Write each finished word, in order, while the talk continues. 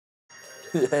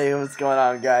Hey, what's going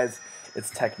on, guys? It's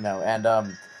Techno, and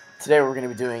today what we're gonna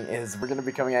be doing is we're gonna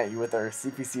be coming at you with our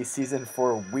CPC Season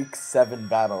 4 Week 7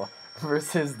 battle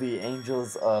versus the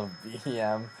Angels of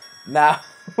Beeheyeim. Now,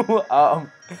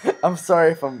 I'm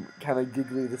sorry if I'm kind of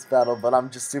giggly this battle, but I'm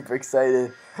just super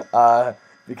excited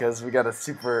because we got a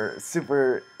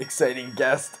super exciting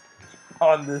guest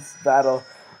on this battle.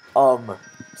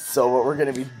 So what we're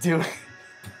gonna be doing.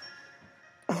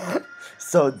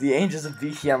 So the Angels of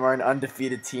Beeheyeim are an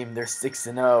undefeated team. They're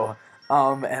 6-0.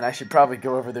 And I should probably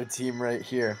go over their team right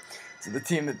here. So the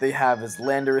team that they have is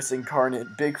Landorus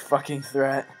Incarnate, big fucking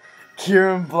threat.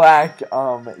 Kieran Black,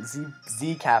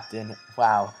 Z Captain,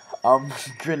 wow.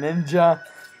 Greninja.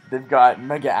 They've got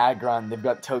Mega Aggron. They've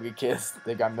got Togekiss.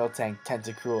 They've got Miltank,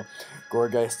 Tentacruel,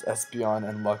 Gourgeist, Espeon,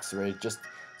 and Luxray. Just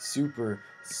super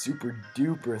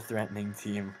duper threatening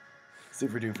team.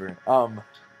 Super duper.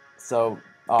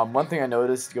 One thing I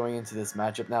noticed going into this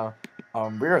matchup now,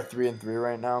 we are 3-3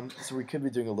 right now, so we could be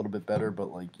doing a little bit better,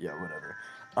 but like, yeah, whatever.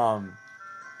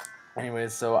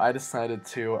 Anyways, so I decided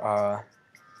to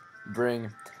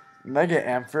bring Mega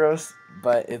Ampharos,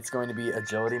 but it's going to be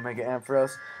Agility Mega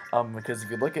Ampharos, because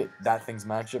if you look at that thing's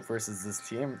matchup versus this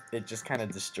team, it just kind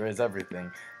of destroys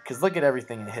everything. Because look at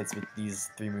everything it hits with these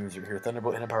three moves right here: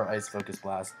 Thunderbolt, Hidden Power, Ice, Focus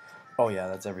Blast. Oh yeah,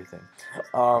 that's everything.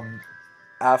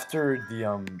 After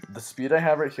the speed I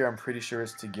have right here, I'm pretty sure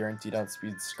is to guaranteed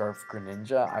outspeed Scarf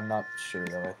Greninja. I'm not sure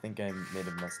though. I think I may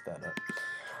have messed that up.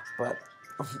 But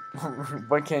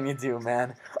what can you do,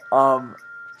 man?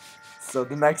 So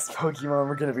the next Pokemon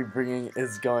we're gonna be bringing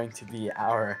is going to be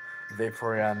our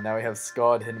Vaporeon. Now we have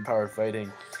Scald, Hidden Power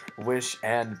Fighting, Wish,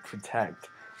 and Protect.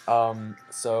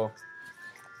 So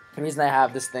the reason I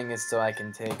have this thing is so I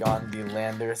can take on the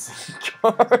Landorus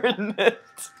Incarnate.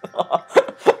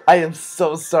 I am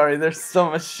so sorry. There's so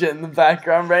much shit in the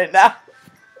background right now.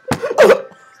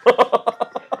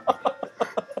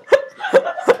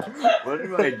 What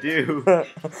do I do?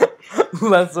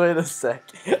 Let's wait a sec.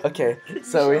 Okay,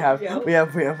 so we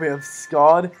have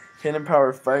Scald, Hidden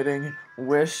Power Fighting,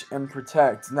 Wish, and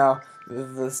Protect. Now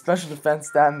the special defense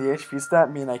stat and the HP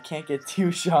stat mean I can't get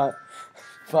two-shot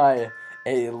by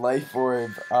a Life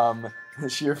Orb, the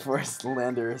Sheer Force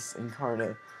Landorus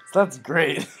Incarnate. So that's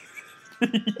great.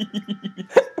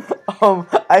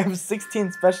 I have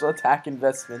 16 special attack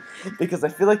investment because I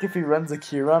feel like if he runs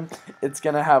Akira, it's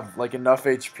gonna have like enough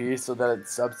HP so that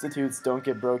its substitutes don't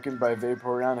get broken by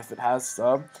Vaporeon if it has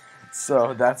sub.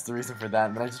 So that's the reason for that.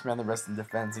 And then I just ran the rest in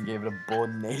defense and gave it a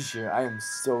bold nature. I am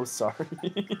so sorry.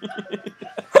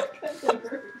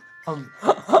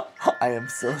 I am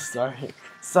so sorry.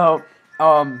 So,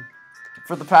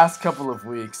 for the past couple of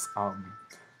weeks,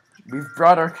 we've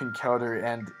brought our Concoder,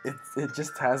 and it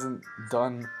just hasn't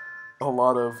done a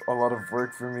lot of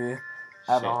work for me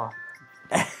at all.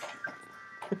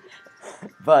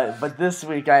 but this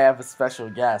week I have a special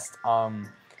guest.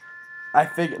 I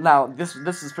figured now this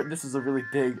is a really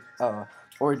big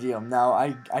ordeal. Now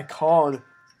I called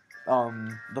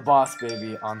the Boss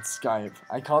Baby on Skype.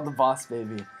 I called the Boss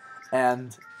Baby,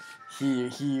 and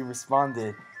he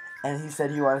responded. And he said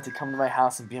he wanted to come to my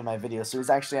house and be in my video. So he's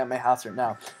actually at my house right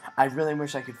now. I really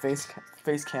wish I could face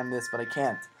cam this, but I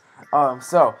can't.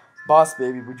 So, Boss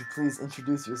Baby, would you please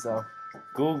introduce yourself?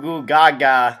 Goo goo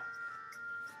gaga.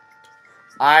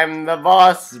 I'm the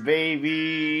boss,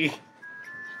 baby.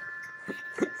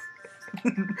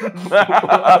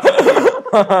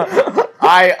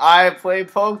 I play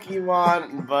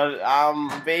Pokemon, but I'm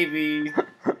baby.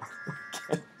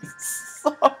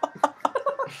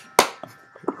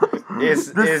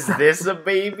 Is this a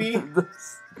baby?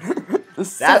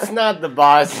 That's not the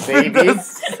boss, baby.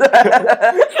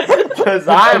 Because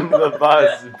I'm the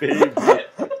boss, baby.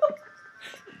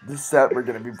 The set we're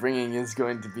going to be bringing is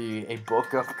going to be a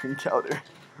bulk up Concoder.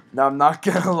 Now, I'm not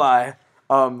going to lie.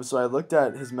 So I looked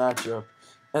at his matchup,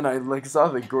 and I saw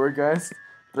the Gourgeist,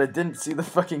 but I didn't see the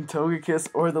fucking Togekiss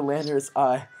or the Landorus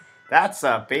Eye. That's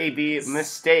a baby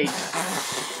mistake.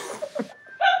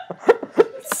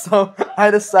 So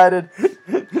I decided,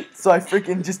 so I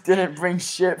freaking just didn't bring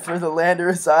shit for the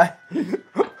Landorus Eye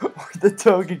or the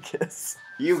Togekiss.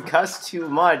 You cuss too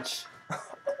much.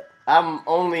 I'm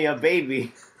only a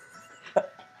baby.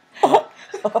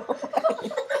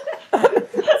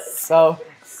 So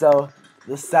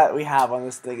the stat we have on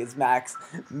this thing is max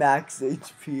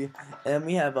HP, and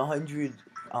we have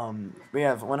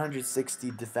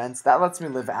 160 defense. That lets me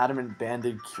live Adamant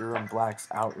Banded, Kieran Black's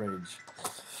Outrage.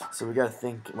 So we gotta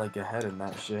think like ahead in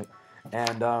that shit.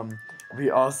 And we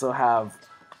also have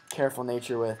Careful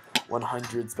Nature with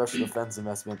 100 special defense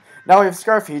investment. Now we have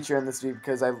Scarf Feature in this week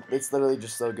because it's literally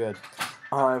just so good.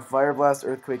 Fire Blast,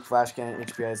 Earthquake, Flash Cannon,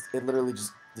 HP Ice. It literally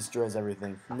just destroys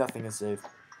everything. Nothing is safe.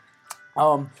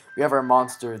 We have our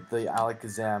monster, the Alec,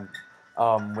 with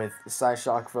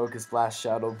Psyshock, Focus Blast,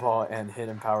 Shadow Ball, and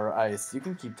Hidden Power Ice. You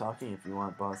can keep talking if you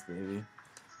want, boss baby.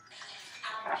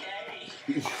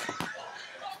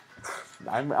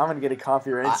 I'm gonna get a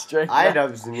copyright strike.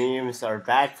 Items names are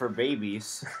bad for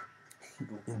babies.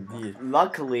 Indeed.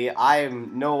 Luckily,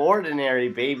 I'm no ordinary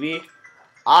baby.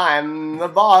 I'm the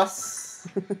boss.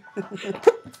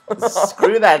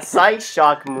 Screw that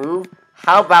Psyshock move.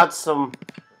 How about some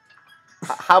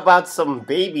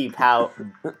baby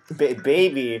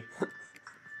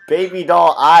baby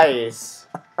doll eyes?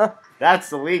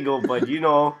 That's illegal, but you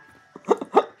know.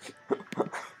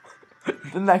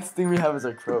 The next thing we have is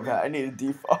our Crobat. I need a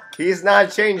defog. He's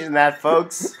not changing that,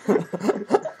 folks.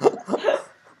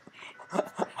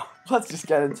 Let's just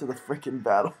get into the freaking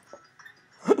battle.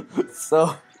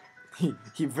 So,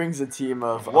 he brings a team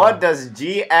of... What does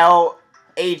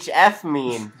GLHF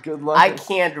mean? Good luck. I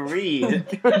can't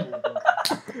read.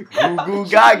 Goo goo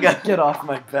gaga. Get off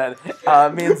my bed.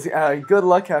 Means good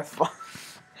luck, have fun.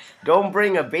 Don't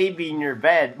bring a baby in your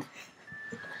bed.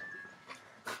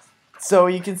 So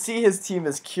you can see his team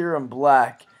is Kyurem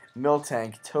Black,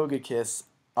 Miltank, Togekiss,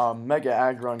 Mega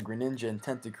Aggron, Greninja, and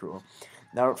Tentacruel.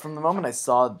 Now, from the moment I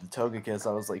saw the Togekiss,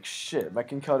 I was like, shit, my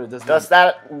Concoder doesn't... Does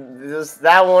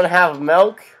that one have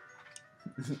milk?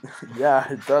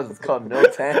 Yeah, it does. It's called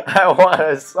Miltank. I want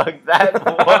to suck that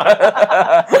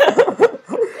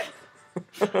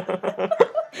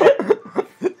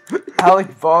one.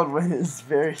 Alec Baldwin is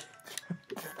very...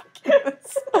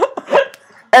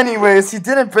 Anyways, he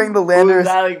didn't bring the Landorus... Who's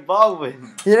Alec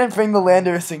Baldwin? He didn't bring the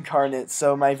Landorus Incarnate,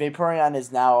 so my Vaporeon is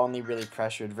now only really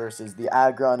pressured versus the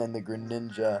Aggron and the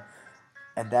Greninja.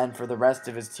 And then for the rest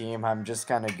of his team, I'm just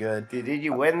kind of good. Did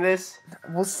you win this?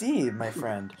 We'll see, my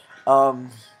friend.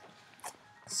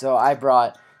 So I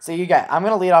brought... So you got... I'm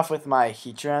going to lead off with my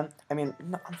Heatran. I mean,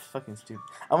 no, I'm fucking stupid.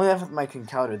 I'm going to lead off with my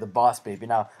Concoder, the Boss Baby.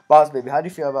 Now, Boss Baby, how do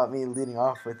you feel about me leading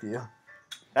off with you?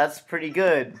 That's pretty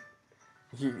good.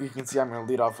 You can see I'm going to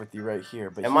lead off with you right here.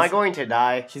 But am I going to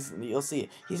die? You'll see.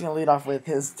 He's going to lead off with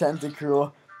his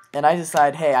Tentacruel. And I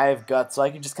decide, hey, I have guts, so I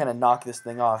can just kind of knock this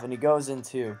thing off. And he goes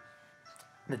into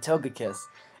the Togekiss.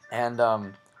 And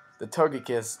the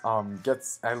Togekiss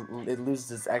it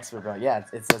loses its expert belt. Yeah,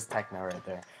 it says Techno right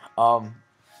there.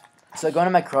 So I go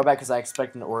into my Crobat because I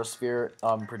expect an Aura Sphere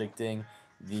predicting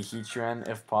the Heatran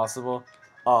if possible.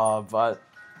 But...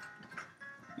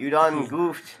 You done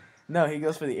goofed. No, he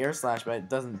goes for the Air Slash, but it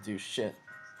doesn't do shit.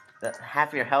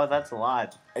 Half your health, that's a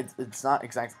lot. It's not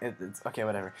exact. It's okay,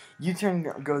 whatever. U-turn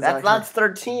goes out. That's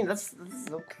 13. That's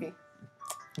okay.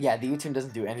 Yeah, the U-turn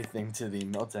doesn't do anything to the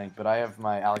Miltank, but I have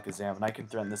my Alakazam, and I can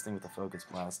threaten this thing with a Focus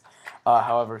Blast.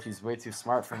 However, he's way too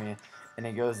smart for me, and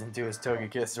he goes into his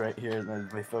Togekiss right here,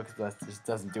 and my Focus Blast just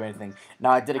doesn't do anything.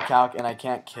 Now, I did a calc, and I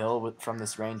can't kill from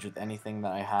this range with anything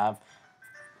that I have.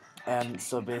 And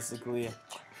so basically,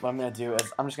 what I'm going to do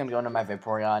is I'm just going to go into my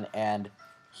Vaporeon, and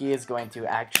he is going to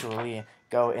actually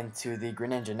go into the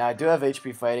Greninja. Now, I do have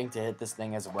HP Fighting to hit this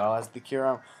thing as well as the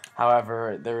Kyurem.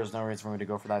 However, there is no reason for me to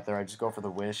go for that there. I just go for the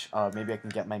Wish. Maybe I can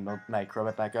get my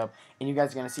Crobat back up. And you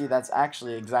guys are going to see that's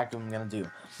actually exactly what I'm going to do.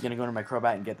 I'm going to go into my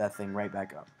Crobat and get that thing right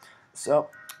back up. So,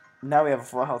 now we have a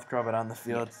full health Crobat on the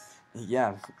field.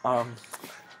 Yeah.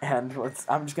 And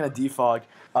I'm just going to defog.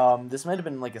 This might have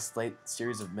been like a slight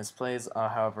series of misplays.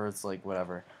 However, it's like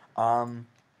whatever. The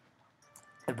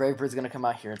Brave Bird's going to come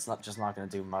out here. It's not going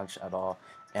to do much at all.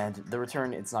 And the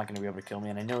return, it's not going to be able to kill me.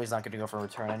 And I know he's not going to go for a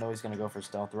return. I know he's going to go for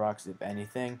Stealth Rocks, if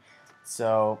anything.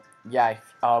 So, yeah,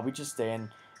 we just stay in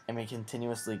and we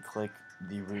continuously click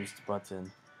the Roost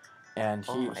button. And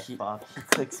he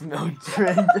clicks Milk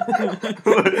Drink.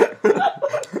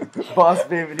 Boss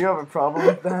baby, do you have a problem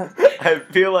with that? I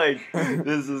feel like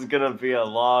this is gonna be a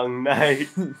long night.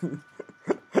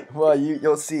 Well,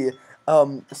 you'll see.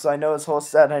 So I know his whole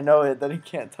set. I know that he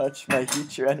can't touch my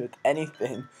Heatran with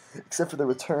anything except for the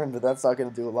return, but that's not gonna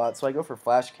do a lot. So I go for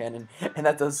Flash Cannon, and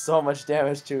that does so much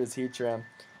damage to his Heatran.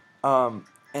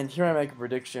 And here I make a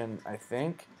prediction. I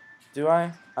think. Do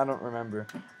I? I don't remember.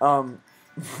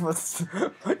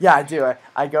 Yeah, I do.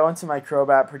 I go into my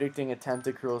Crobat predicting a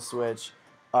Tentacruel switch.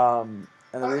 And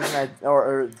the reason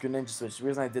or Greninja switch. The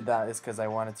reason I did that is because I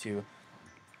wanted to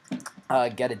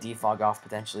get a defog off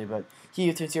potentially, but he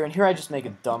U-turns here, and here I just make a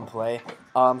dumb play.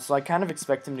 So I kind of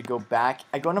expect him to go back.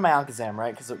 I go into my Alakazam,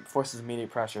 right, because it forces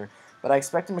immediate pressure. But I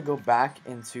expect him to go back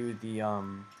into the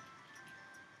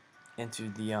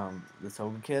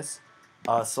Togekiss.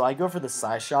 So I go for the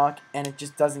Psyshock, and it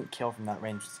just doesn't kill from that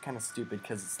range. It's kind of stupid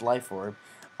because it's Life Orb.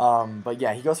 But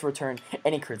yeah, he goes for a turn,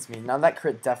 and he crits me. Now that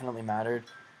crit definitely mattered,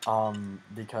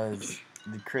 because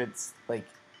the crits, like,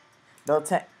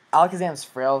 Alakazam's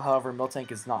frail, however,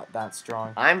 Miltank is not that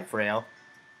strong. I'm frail.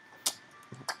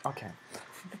 Okay.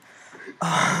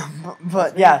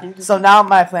 But yeah, so now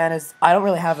my plan is, I don't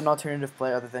really have an alternative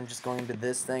play other than just going into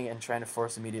this thing and trying to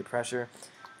force immediate pressure.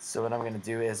 So what I'm going to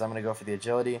do is I'm going to go for the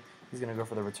agility, he's going to go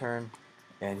for the return,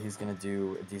 and he's going to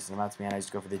do a decent amount to me, and I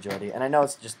just go for the agility. And I know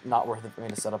it's just not worth it for me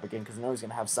to set up again, because I know he's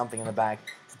going to have something in the back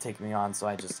to take me on, so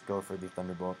I just go for the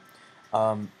Thunderbolt.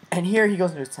 And here he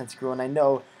goes into his Tentacruel, and I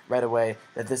know right away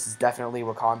that this is definitely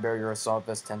Wakanda Barrier Assault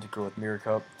Vest Tentacruel with Mirror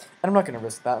Coat. And I'm not going to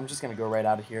risk that. I'm just going to go right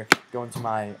out of here, go into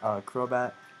my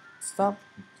Crobat. Stop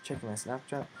checking my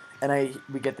Snapchat. And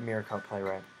we get the Mirror Coat play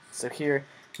right. So here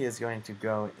he is going to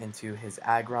go into his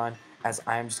Aggron, as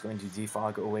I'm just going to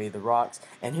defog away the rocks.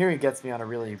 And here he gets me on a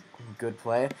really good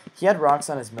play. He had rocks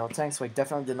on his Miltank, so I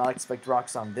definitely did not expect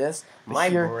rocks on this. But My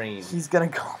here, brain. he's going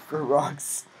to go for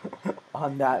rocks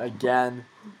on that again.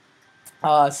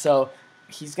 So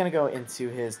he's going to go into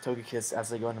his Togekiss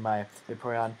as I go into my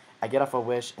Vaporeon. I get off a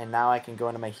Wish, and now I can go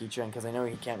into my Heatran, because I know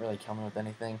he can't really kill me with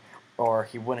anything, or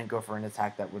he wouldn't go for an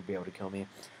attack that would be able to kill me,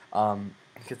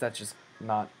 because that's just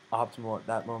not optimal at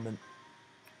that moment.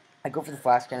 I go for the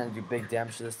Flash Cannon and do big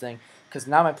damage to this thing, because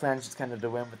now my plan is just kind of to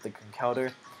win with the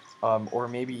Conkeldurr, or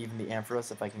maybe even the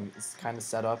Ampharos if I can kind of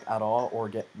set up at all, or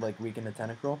get like weaken the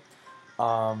Tentacruel.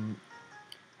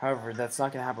 However, that's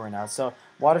not going to happen right now. So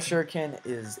Water Shuriken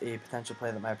is a potential play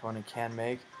that my opponent can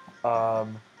make,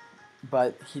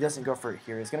 but he doesn't go for it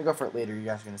here. He's going to go for it later, you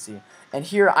guys are going to see. And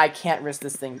here I can't risk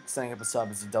this thing setting up a sub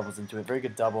as he doubles into it. Very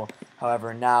good double.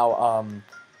 However, now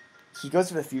he goes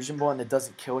for the Fusion Bolt and it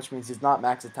doesn't kill, which means he's not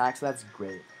max attack, so that's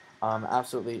great.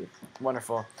 Absolutely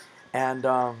wonderful. And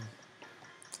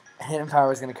Hidden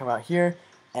Power is going to come out here,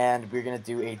 and we're going to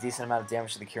do a decent amount of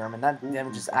damage to the Kyurem, and that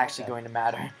damage is actually going to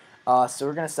matter. So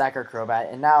we're going to sack our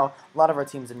Crobat, and now a lot of our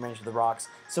team's in range of the rocks.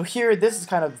 So here, this is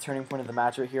kind of the turning point of the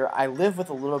match right here. I live with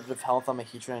a little bit of health on my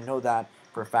Heatran. I know that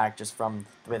for a fact just from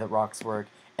the way that rocks work.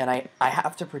 And I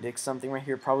have to predict something right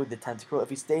here, probably the Tentacruel. If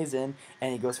he stays in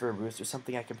and he goes for a boost or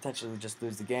something, I could potentially just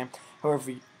lose the game.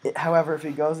 However, if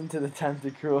he goes into the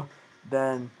Tentacruel,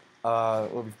 then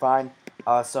we'll be fine.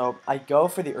 So I go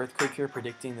for the Earthquake here,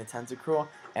 predicting the Tentacruel,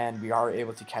 and we are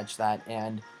able to catch that,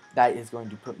 and that is going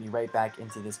to put me right back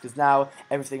into this, because now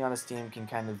everything on this team can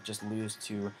kind of just lose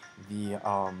to the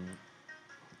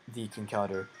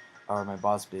Conkeldurr, or my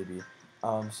boss baby.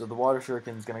 So the Water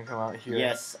Shuriken is going to come out here.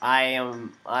 Yes, I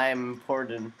am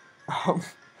important.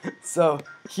 So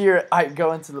here I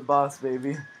go into the boss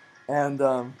baby, and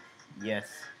yes.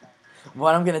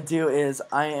 What I'm going to do is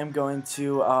I am going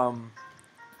to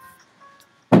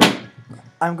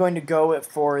go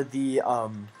for the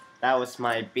That was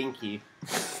my binky.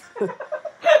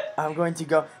 I'm going to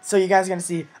go. So you guys are going to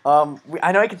see.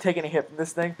 I know I can take any hit from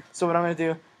this thing. So what I'm going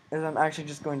to do is I'm actually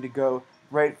just going to go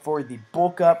right for the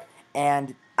bulk up.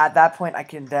 And at that point, I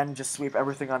can then just sweep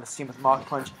everything on the team with Mach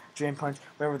Punch, Drain Punch,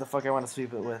 whatever the fuck I want to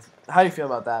sweep it with. How do you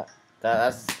feel about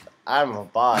that? I'm a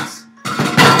boss.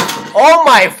 Oh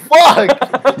my fuck!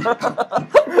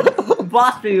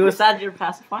 Boss baby, was that your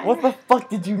pacifier? What the fuck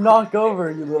did you knock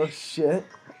over, you little shit?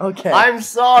 Okay. I'm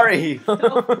sorry!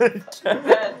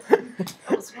 That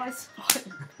was my spot.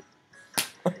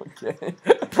 Okay.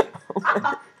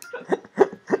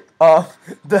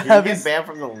 Did you get banned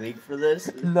from the league for this?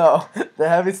 No, the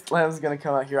heavy slam is gonna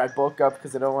come out here. I bulk up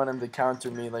because I don't want him to counter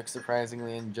me, like,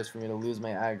 surprisingly, and just for me to lose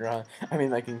my Aggron. I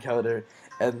mean, my Conkeldurr.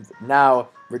 And now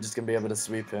we're just gonna be able to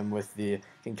sweep him with the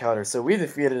Conkeldurr. So we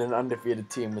defeated an undefeated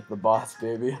team with the boss,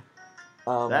 baby.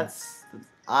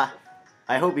 I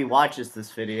hope he watches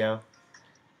this video.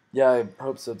 Yeah, I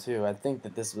hope so too. I think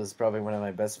that this was probably one of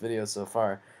my best videos so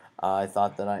far. I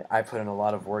thought that I put in a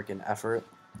lot of work and effort.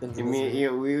 You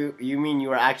mean you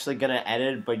were actually gonna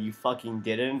edit, but you fucking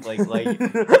didn't? Like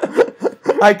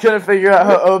I couldn't figure out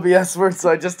how OBS works, so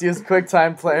I just used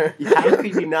QuickTime Player. How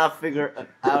could you not figure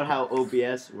out how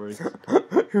OBS works?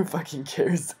 Who fucking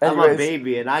cares? Anyways, I'm a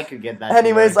baby, and I could get that.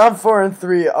 Anyways, I'm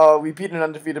 4-3. We beat an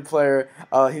undefeated player.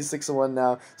 He's 6-1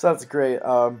 now, so that's great.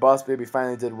 Boss Baby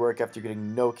finally did work after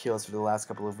getting no kills for the last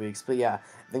couple of weeks. But yeah,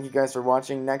 thank you guys for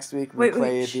watching. Next week we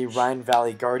play the Rhine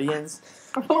Valley Guardians.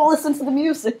 I want to listen to the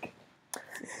music.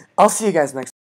 I'll see you guys next.